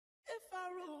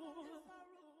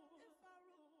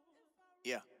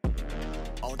Yeah.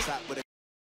 On top with it.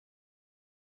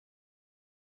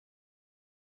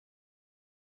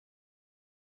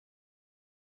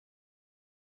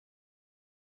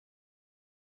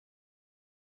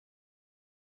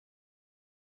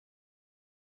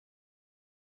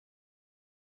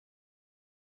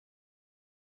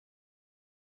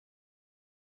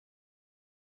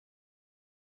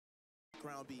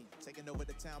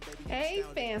 Hey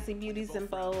fancy beauties and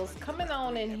bows, coming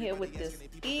on in here with this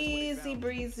easy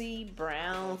breezy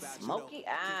brown smoky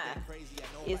eye.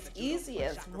 It's easy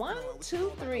as 1,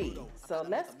 2, 3. So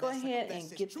let's go ahead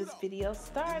and get this video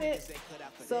started.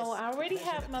 So I already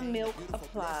have my milk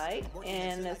applied,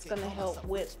 and that's going to help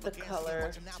with the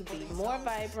color to be more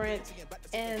vibrant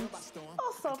and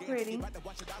also pretty.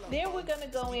 Then we're going to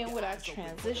go in with our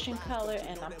transition color,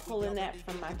 and I'm pulling that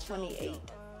from my 28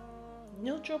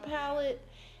 neutral palette,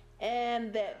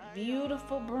 and that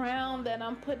beautiful brown that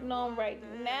I'm putting on right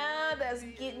now, that's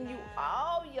getting you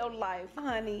all your life,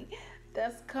 honey.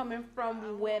 That's coming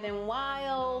from Wet n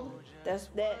Wild. That's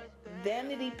that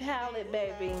Vanity palette,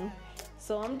 baby.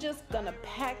 So I'm just gonna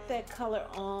pack that color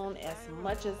on as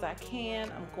much as I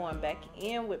can. I'm going back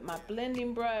in with my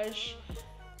blending brush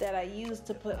that I used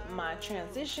to put my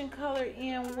transition color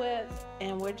in with,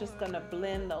 and we're just gonna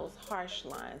blend those harsh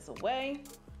lines away.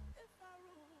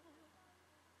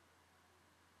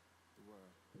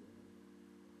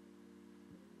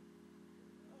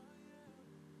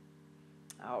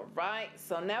 All right,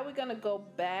 so now we're gonna go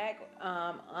back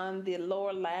on the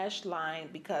lower lash line,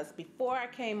 because before I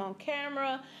came on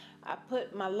camera, I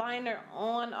put my liner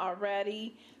on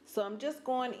already. So I'm just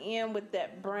going in with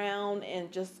that brown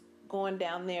and just going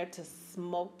down there to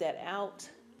smoke that out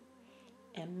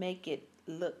and make it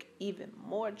look even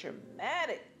more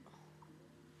dramatic.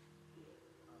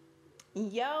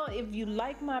 Y'all, if you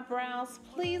like my brows,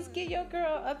 please give your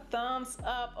girl a thumbs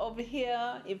up over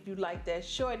here. If you like that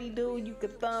shorty dude, you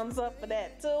could thumbs up for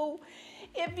that too.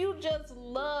 If you just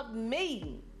love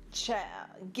me,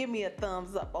 child, give me a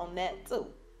thumbs up on that too.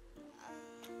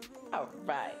 All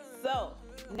right, so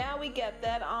now we got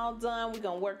that all done. We're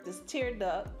gonna work this tear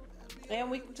duct,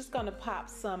 and we're just gonna pop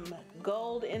some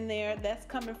gold in there. That's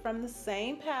coming from the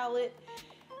same palette,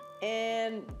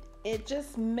 and it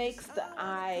just makes the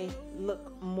eye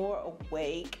look more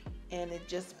awake, and it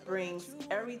just brings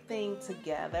everything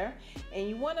together. And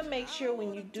you want to make sure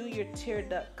when you do your tear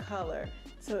duct color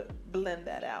to blend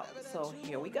that out. So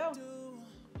here we go.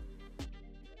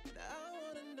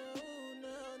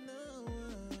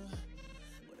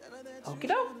 Okie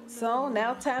doke. So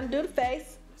now time to do the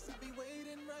face.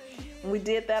 We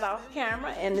did that off camera,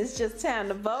 and it's just time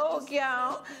to vogue,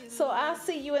 y'all. So I'll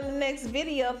see you in the next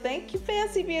video. Thank you,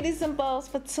 fancy beauties and bows,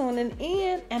 for tuning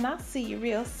in, and I'll see you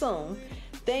real soon.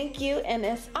 Thank you, and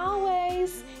as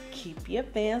always, keep your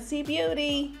fancy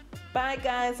beauty. Bye,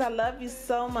 guys. I love you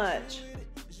so much.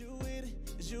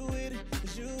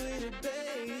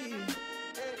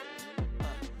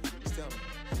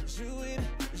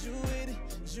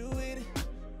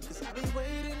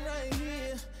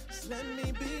 Let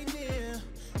me be near.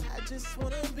 I just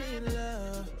wanna be in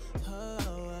love.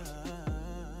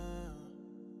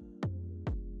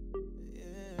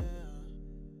 Yeah.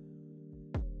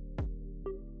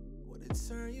 Would it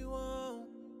turn you on?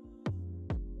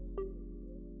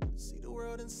 See the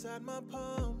world inside my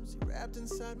palms, you wrapped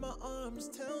inside my arms.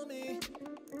 Tell me,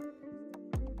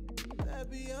 that'd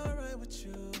be alright with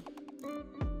you.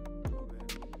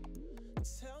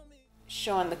 Tell me.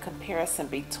 Showing the comparison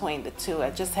between the two.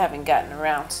 I just haven't gotten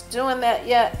around to doing that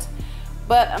yet,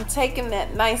 but I'm taking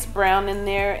that nice brown in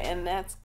there, and that's